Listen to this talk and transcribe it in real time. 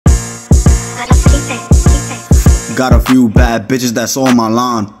Got a few bad bitches that's on my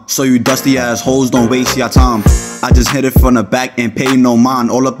line, so you dusty ass hoes don't waste your time. I just hit it from the back and pay no mind.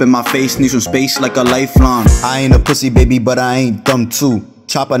 All up in my face, need some space like a lifeline. I ain't a pussy baby, but I ain't dumb too.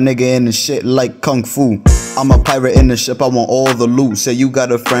 Chop a nigga in the shit like kung fu. I'm a pirate in the ship, I want all the loot. Say you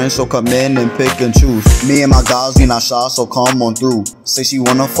got a friend, so come in and pick and choose. Me and my guys, we not shy, so come on through. Say she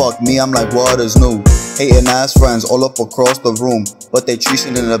wanna fuck me, I'm like, what is new? Hating ass friends all up across the room, but they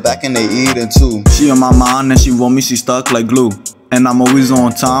treating in the back and they eating too. She on my mind and she want me, she stuck like glue. And I'm always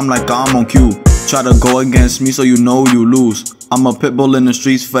on time like I'm on cue. Try to go against me so you know you lose. I'm a pit bull in the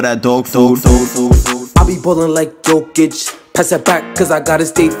streets for that dog food. I be ballin' like Jokic. Pass it back cause I gotta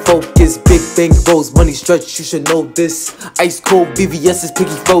stay focused. Big bank rolls, money stretch, you should know this. Ice cold, BBS is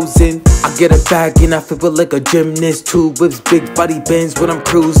picky frozen. I get a bag and I feel like a gymnast. 2 whips, big body bends when I'm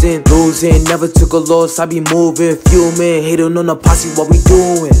cruising. Losing, never took a loss, I be moving. Fuming, hating on the posse, what we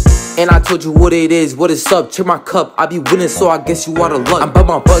doing? And I told you what it is, what is up, check my cup. I be winning, so I guess you out of luck. I'm about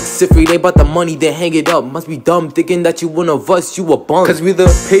my bucks, if it ain't about the money, then hang it up. Must be dumb, thinking that you one of us, you a bum. Cause we the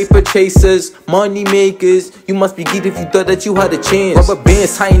paper chasers, money makers. You must be geeked if you thought that you had a chance. Rubber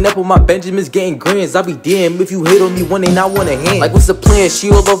bands tying up with my Benjamins, getting grands. I be damned if you hate on me when they not want a hand. Like what's the plan? She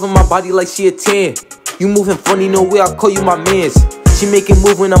all over my body like she a 10. You moving funny, no way, I call you my mans. She making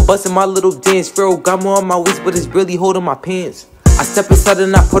move when I'm busting my little dance. Pharaoh got more on my waist, but it's really holding my pants. I step inside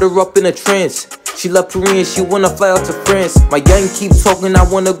and I put her up in a trance. She love Korean, she wanna fly out to France. My young keep talking, I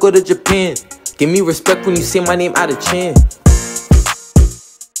wanna go to Japan. Give me respect when you say my name out of chance.